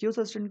रहे हैं। तो क्यों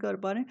सस्टेन कर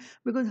पा रहे हैं?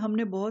 बिकॉज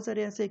हमने बहुत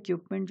सारे ऐसे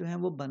इक्विपमेंट जो हैं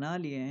वो बना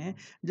लिए हैं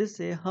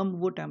जिससे हम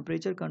वो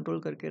टेम्परेचर कंट्रोल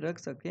करके रख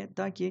सकें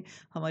ताकि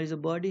हमारी जो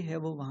बॉडी है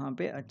वो वहाँ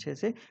पे अच्छे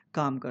से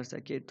काम कर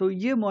सके। तो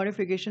ये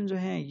मॉडिफिकेशन जो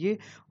हैं ये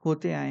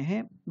होते आए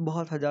हैं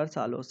बहुत हज़ार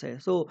सालों से।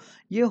 सो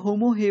ये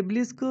होमो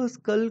हेबिलिस को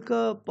स्कल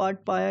का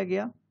पार्ट पाया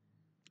गया।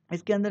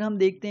 इसके अंदर हम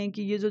देखते हैं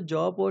कि ये जो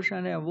जॉ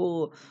पोर्शन है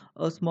वो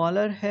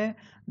स्मॉलर है।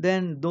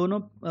 देन दोनों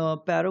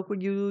पैरों को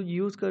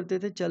यूज़ करते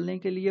थे चलने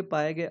के लिए।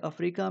 पाए गए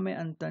अफ्रीका में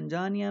एंड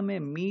तंजानिया में।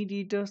 मीट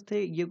ईटर्स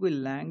थे। ये कोई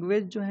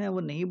लैंग्वेज जो है वो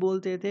नहीं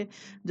बोलते थे,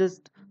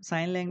 जस्ट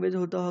साइन लैंग्वेज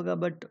होता होगा,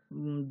 बट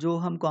जो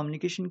हम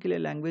कम्युनिकेशन के लिए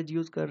लैंग्वेज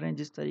यूज़ कर रहे हैं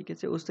जिस तरीके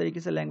से, उस तरीके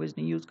से लैंग्वेज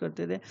नहीं यूज़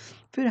करते थे।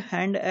 फिर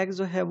हैंड एक्स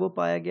जो है वो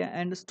पाया गया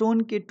एंड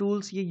स्टोन के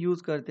टूल्स ये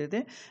यूज़ करते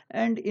थे।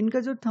 एंड इनका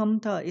जो थंब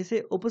था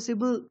इसे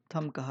ओपोसिबल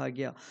थंब कहा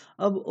गया।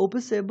 अब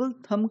ओपोसेबल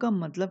थंब का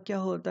मतलब क्या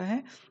होता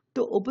है?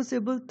 तो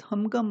ओपोसेबल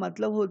थंब का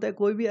मतलब होता है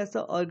कोई भी ऐसा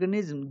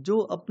ऑर्गेनिज्म जो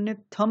अपने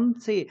थंब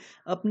से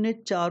अपने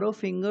चारों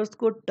फिंगर्स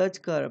को टच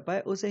कर पाए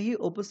उसे ही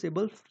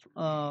ओपोसेबल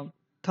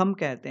थंब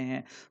कहते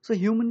हैं। सो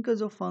ह्यूमन का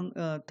जो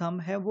थंब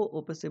है वो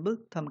ओपोसेबल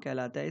थंब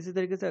कहलाता है। इसी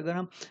तरीके से अगर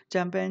हम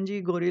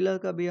चैंपैंजी गोरिल्ला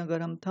का भी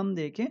अगर हम थंब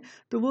देखें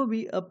तो वो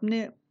भी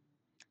अपने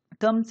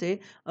थंब से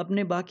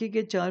अपने बाकी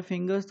के 4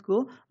 फिंगर्स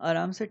को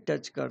आराम से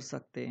टच कर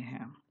सकते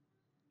हैं।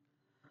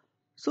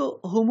 सो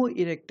होमो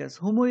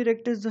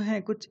इरेक्टस जो है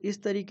कुछ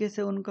इस तरीके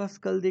से उनका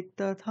स्कल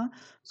दिखता था।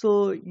 सो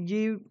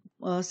ये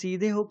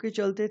सीधे होके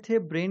चलते थे।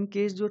 ब्रेन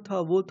केस जो था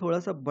वो थोड़ा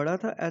सा बड़ा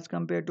था as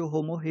compare to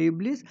homo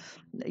habilis.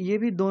 ये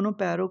भी दोनों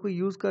पैरों को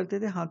यूज़ करते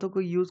थे, हाथों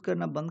को यूज़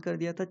करना बंद कर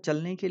दिया था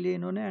चलने के लिए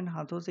इन्होंने। एंड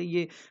हाथों से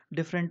ये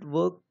डिफरेंट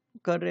वर्क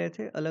कर रहे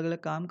थे, अलग अलग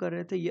काम कर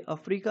रहे थे। ये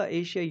अफ्रीका,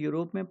 एशिया,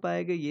 यूरोप में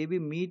पाए गए। ये भी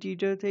मीट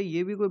ईटर थे।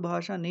 ये भी कोई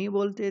भाषा नहीं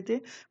बोलते थे,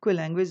 कोई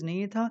लैंग्वेज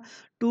नहीं था।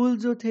 टूल्स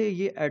जो थे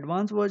ये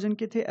एडवांस वर्जन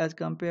के थे एज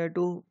कम्पेयर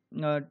टू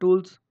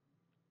टूल्स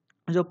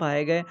जो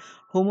पाए गए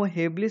होमो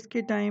हेबिलिस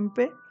के टाइम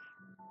पे।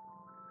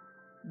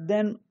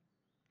 देन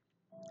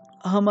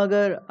हम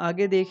अगर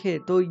आगे देखें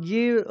तो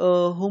ये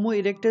होमो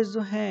इरेक्टस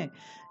जो हैं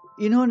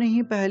इन्होंने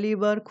ही पहली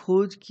बार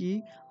खोज की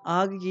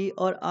आग की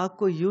और आग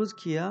को यूज़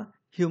किया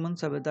ह्यूमन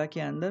सभ्यता के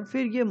अंदर।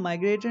 फिर ये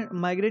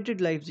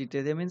माइग्रेटेड लाइफ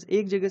जीते थे, मीन्स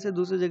एक जगह से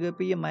दूसरी जगह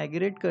पे ये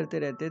माइग्रेट करते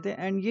रहते थे।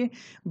 एंड ये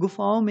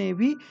गुफाओं में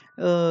भी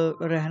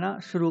रहना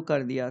शुरू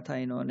कर दिया था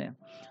इन्होंने।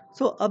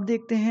 सो अब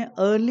देखते हैं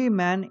early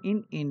man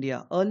in India.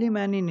 Early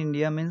man in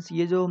India means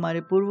ये जो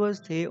हमारे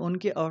पूर्वज थे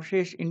उनके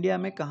अवशेष इंडिया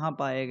में कहाँ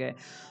पाए गए।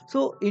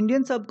 सो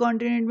इंडियन सब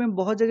कॉन्टिनेंट में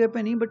बहुत जगह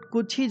पे नहीं बट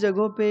कुछ ही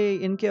जगहों पे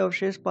इनके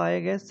अवशेष पाए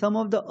गए। सम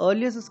of the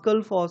earliest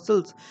school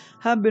fossils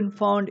have been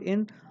found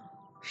in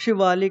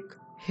Shivalik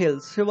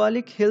hills.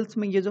 Shivalik hills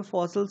में ये जो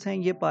फॉसिल्स हैं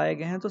ये पाए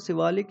गए हैं। तो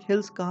शिवालिक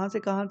हिल्स कहाँ से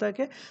कहाँ तक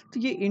है? तो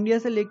ये इंडिया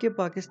से लेके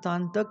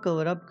पाकिस्तान तक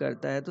कवर अप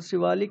करता है। तो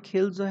शिवालिक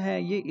हिल्स जो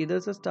है ये इधर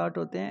से स्टार्ट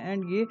होते हैं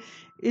एंड ये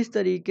इस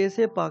तरीके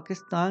से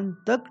पाकिस्तान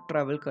तक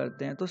ट्रैवल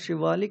करते हैं। तो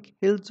शिवालिक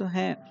हिल्स जो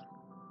हैं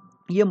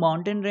ये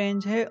माउंटेन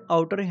रेंज है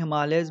आउटर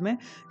हिमालयज में।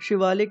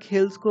 शिवालिक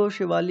हिल्स को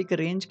शिवालिक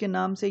रेंज के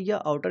नाम से या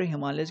आउटर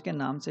हिमालयज के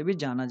नाम से भी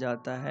जाना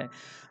जाता है।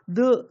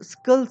 The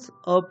sculls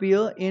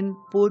appear in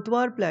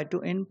Potwar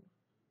प्लेटू in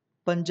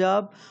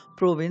Punjab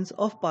province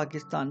of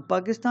Pakistan.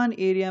 Pakistan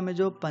area में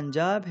जो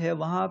पंजाब है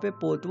वहाँ पे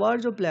पोतवार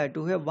जो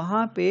प्लेटू है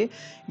वहाँ पे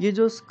ये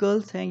जो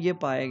स्कल्स हैं ये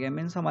पाए गए।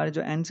 मीन्स हमारे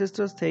जो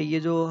एंसेस्टर्स थे, ये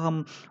जो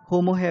हम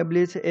होमो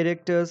हेबिलिस,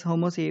 इरेक्टस,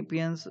 होमो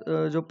सेपियंस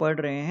जो पढ़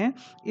रहे हैं,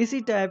 इसी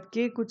टाइप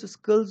के कुछ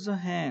स्कल्स जो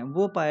हैं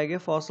वो पाए गए,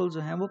 फॉसिल जो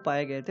हैं वो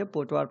पाए गए थे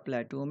पोतवार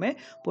प्लेटू में।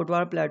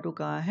 पोतवार प्लेटू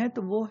कहाँ है?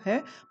 तो वो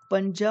है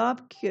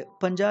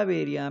पंजाब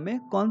एरिया में।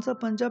 कौन सा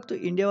पंजाब? तो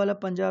इंडिया वाला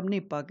पंजाब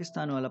नहीं,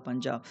 पाकिस्तान वाला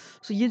पंजाब।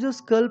 सो ये जो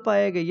स्कल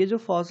पाए गए, ये जो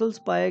फॉसिल्स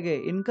पाए गए,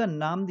 इनका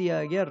नाम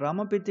दिया गया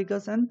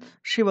रामापिथिकस एंड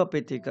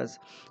शिवापिथिकस।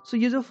 सो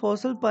ये जो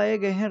फॉसिल पाए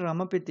गए हैं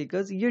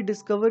रामापिथिकस ये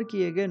डिस्कवर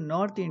किए गए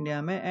नॉर्थ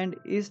इंडिया में एंड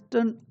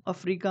ईस्टर्न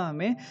अफ्रीका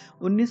में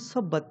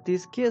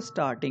 1932 के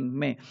स्टार्टिंग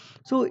में।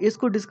 सो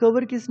इसको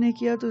डिस्कवर किसने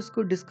किया? तो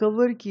इसको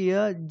डिस्कवर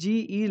किया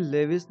G.E.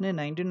 लेविस ने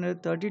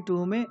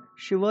 1932 में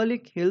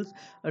शिवालिक हिल्स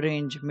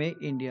रेंज में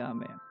इंडिया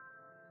में।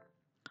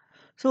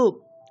 सो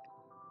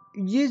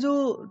ये जो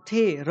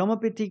थे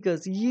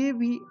रामापिथिकस ये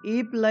भी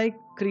एप लाइक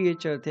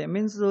क्रिएचर थे।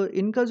 मीन्स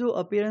इनका जो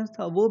अपीयरेंस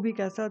था वो भी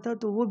कैसा था?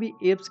 तो वो भी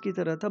एप्स की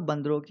तरह था,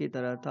 बंदरों की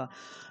तरह था।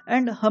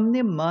 एंड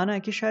हमने माना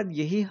कि शायद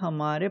यही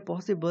हमारे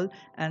पॉसिबल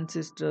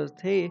एंसेस्टर्स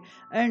थे।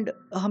 एंड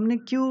हमने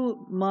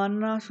क्यों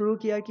मानना शुरू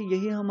किया कि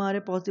यही हमारे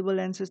पॉसिबल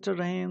एंसेस्टर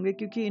रहे होंगे?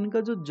 क्योंकि इनका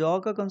जो जॉ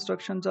का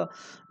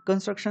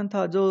कंस्ट्रक्शन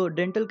था, जो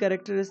डेंटल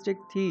कैरेक्टरिस्टिक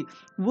थी,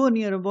 वो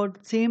नियर अबाउट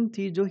सेम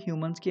थी जो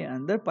ह्यूमंस के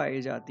अंदर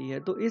पाई जाती है।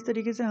 तो इस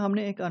तरीके से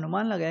हमने एक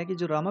अनुमान लगाया कि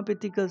जो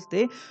रामापिथिकस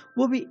थे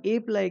वो भी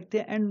एप लाइक थे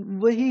एंड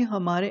वही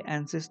हमारे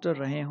एंसेस्टर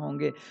रहे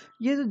होंगे।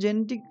 ये जो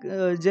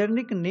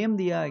जेनेटिक नेम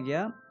दिया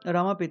गया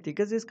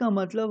रामापिथिकस, इसका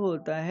मतलब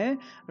होता है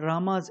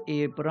Rama's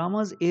app.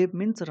 Rama's app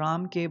means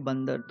Ram के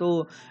बंदर।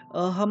 तो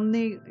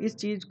हमने इस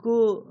चीज़ को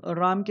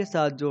राम के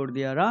साथ जोड़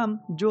दिया। राम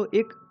जो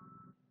एक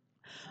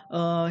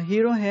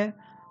हीरो है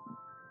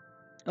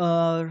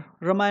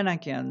रामायण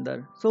के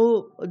अंदर।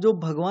 जो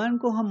भगवान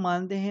को हम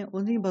मानते हैं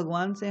उन्हीं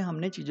भगवान से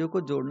हमने चीज़ों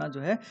को जोड़ना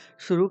जो है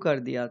शुरू कर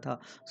दिया था।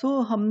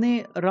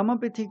 हमने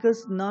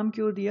रामापिथिकस नाम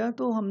क्यों दिया?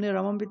 तो हमने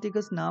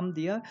रामापिथिकस नाम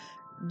दिया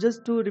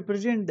जस्ट टू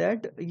रिप्रेजेंट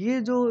दैट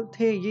ये जो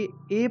थे ये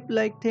एप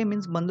लाइक थे,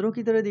 मीन्स बंदरों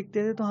की तरह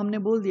दिखते थे, तो हमने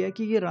बोल दिया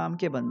कि ये राम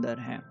के बंदर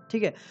हैं।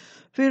 ठीक है।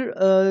 फिर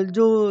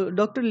जो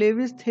डॉक्टर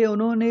लेविस थे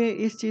उन्होंने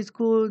इस चीज़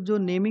को जो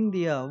नेमिंग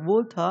दिया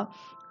वो था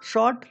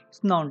शॉर्ट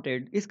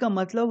स्नाउटेड। इसका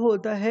मतलब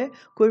होता है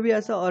कोई भी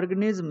ऐसा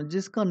ऑर्गेनिज्म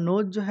जिसका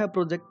नोज जो है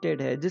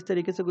प्रोजेक्टेड है, जिस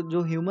तरीके से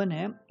जो ह्यूमन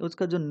है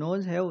उसका जो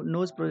नोज है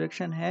नोज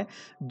प्रोजेक्शन है,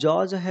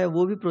 जॉ जो है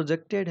वो भी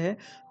प्रोजेक्टेड है।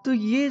 तो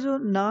ये जो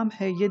नाम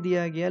है ये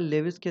दिया गया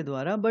लेविस के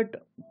द्वारा। बट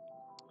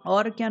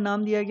और क्या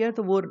नाम दिया गया?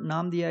 तो वो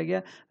नाम दिया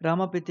गया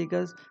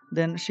रामापिथिकस,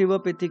 देन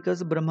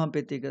शिवपिथिकस,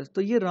 ब्रह्मपिथिकस।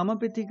 तो ये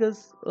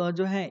रामापिथिकस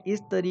जो है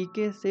इस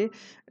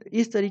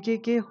तरीके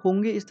के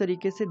होंगे, इस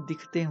तरीके से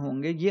दिखते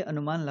होंगे, ये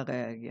अनुमान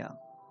लगाया गया।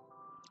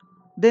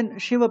 Then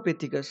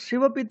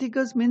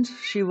शिवपिथिकस means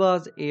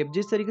Shiva's app.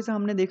 जिस तरीके से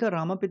हमने देखा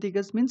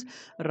रामापिथिकस मीन्स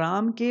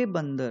राम के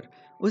बंदर,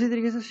 उसी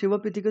तरीके से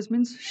शिवपिथिकस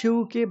मीन्स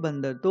शिव के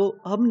बंदर।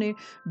 तो हमने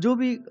जो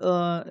भी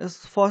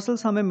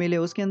फॉसल्स हमें मिले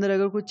उसके अंदर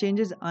अगर कोई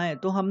चेंजेस आए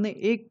तो हमने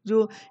एक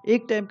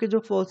टाइप के जो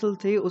फॉसल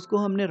थे उसको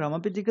हमने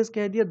रामापिथिकस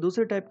कह दिया,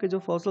 दूसरे टाइप के जो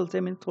फॉसल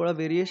थे मीन्स थोड़ा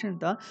वेरिएशन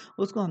था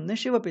उसको हमने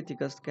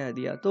शिवपिथिकस कह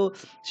दिया। तो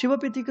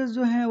शिवपिथिकस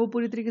जो है वो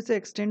पूरी तरीके से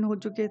एक्सटेंड हो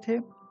चुके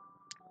थे,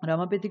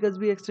 रामापिथिकस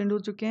भी एक्सटेंड हो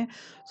चुके हैं।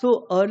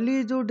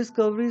 अर्ली जो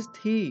डिस्कवरीज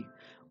थी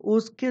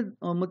उसके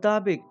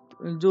मुताबिक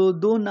जो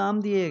दो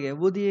नाम दिए गए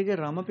वो दिए गए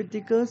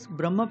रामापिथिकस,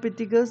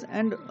 ब्रह्मपिथिकस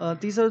एंड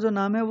तीसरा जो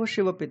नाम है वो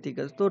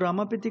शिवपिथिकस। तो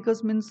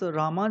Ramapithecus means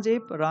Rama's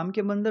app, Ram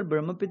के बंदर,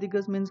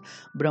 ब्रह्मपिथिकस मीन्स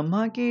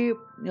ब्रह्मा के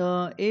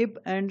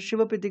एप एंड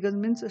शिवपिथिकस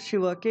मीन्स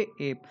शिवा के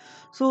एप।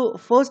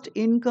 फर्स्ट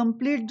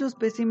इनकम्प्लीट जो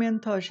स्पेसिमेन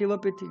था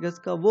शिवपिथिकस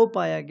का वो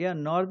पाया गया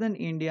नॉर्दर्न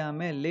इंडिया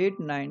में लेट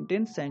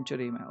 19th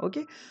सेंचुरी में।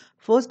 ओके,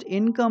 फर्स्ट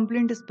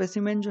इनकम्प्लीट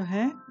स्पेसिमेन जो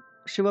है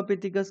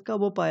शिवपिथिकस का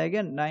वो पाया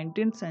गया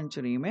 19th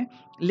सेंचुरी में,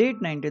 लेट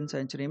 19th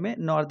सेंचुरी में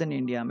नॉर्दर्न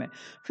इंडिया में।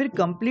 फिर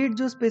कंप्लीट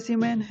जो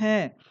स्पेसिमेन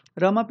है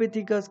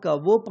रामापिथिकस का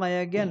वो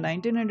पाया गया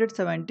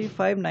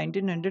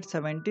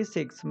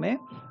 1975-1976 में।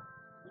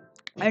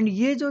 एंड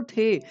ये जो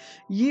थे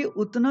ये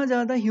उतना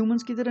ज़्यादा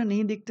ह्यूमंस की तरह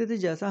नहीं दिखते थे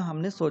जैसा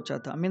हमने सोचा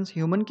था, मीन्स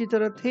ह्यूमन की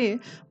तरह थे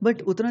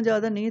बट उतना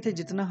ज़्यादा नहीं थे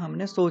जितना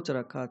हमने सोच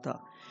रखा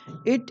था।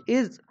 It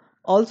is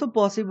also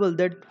possible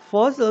that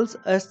fossils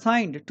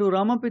assigned to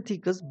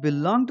Ramapithecus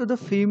belong to the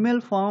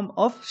female form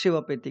of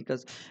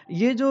Shivapithecus।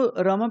 ये जो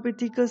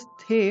Ramapithecus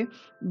थे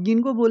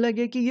जिनको बोला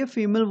गया कि ये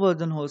फीमेल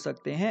वर्जन हो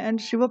सकते हैं एंड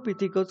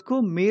Shivapithecus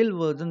को मेल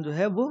वर्जन जो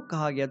है वो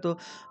कहा गया। तो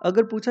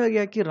अगर पूछा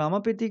गया कि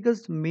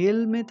Ramapithecus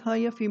मेल में था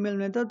या फीमेल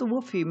में था तो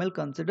वो फीमेल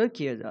कंसिडर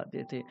किए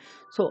जाते थे।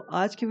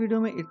 आज की वीडियो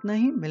में इतना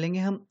ही, मिलेंगे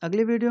हम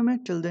अगले वीडियो में।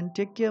 Till then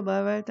take care,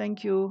 bye bye,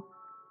 thank you.